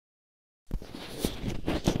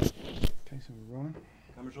Rolling.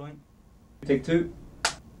 Camera's rolling. Take two.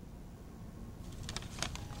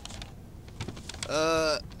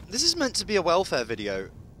 This is meant to be a welfare video.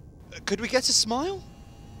 Could we get a smile?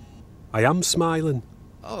 I am smiling.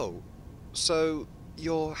 Oh, so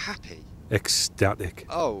you're happy? Ecstatic.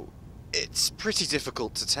 Oh, it's pretty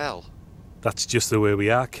difficult to tell. That's just the way we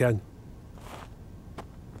are, Ken.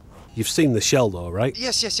 You've seen the shell though, right?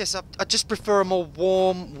 Yes. I just prefer a more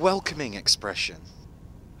warm, welcoming expression.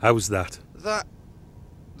 How's that?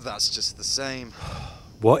 That's just the same.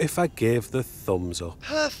 What if I gave the thumbs up?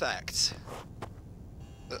 Perfect.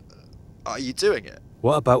 Are you doing it?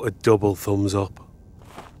 What about a double thumbs up?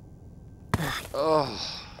 Oh.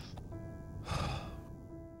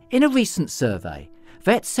 In a recent survey,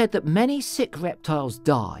 vets said that many sick reptiles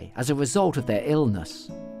die as a result of their illness.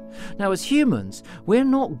 Now, as humans, we're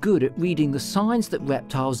not good at reading the signs that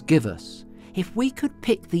reptiles give us. If we could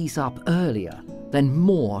pick these up earlier, then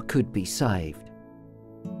more could be saved.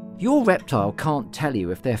 Your reptile can't tell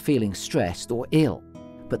you if they're feeling stressed or ill,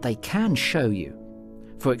 but they can show you.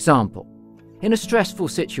 For example, in a stressful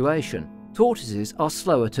situation, tortoises are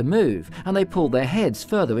slower to move and they pull their heads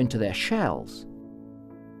further into their shells.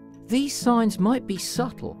 These signs might be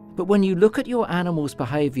subtle, but when you look at your animal's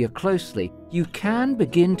behaviour closely, you can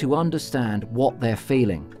begin to understand what they're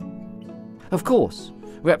feeling. Of course,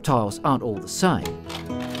 reptiles aren't all the same.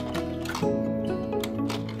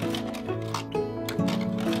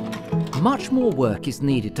 Much more work is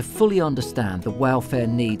needed to fully understand the welfare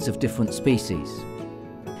needs of different species.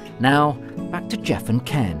 Now, back to Jeff and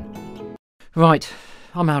Ken. Right,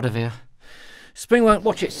 I'm out of here. Spring won't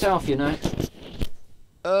watch itself, you know.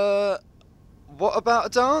 What about a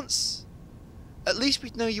dance? At least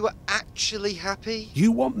we'd know you were actually happy.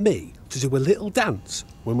 You want me to do a little dance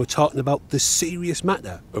when we're talking about the serious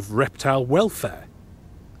matter of reptile welfare?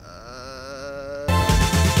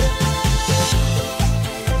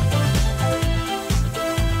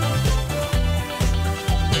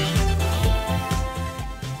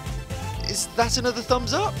 Is that another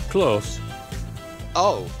thumbs up? Close.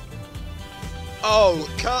 Oh,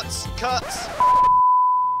 cuts!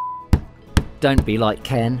 Don't be like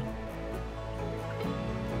Ken.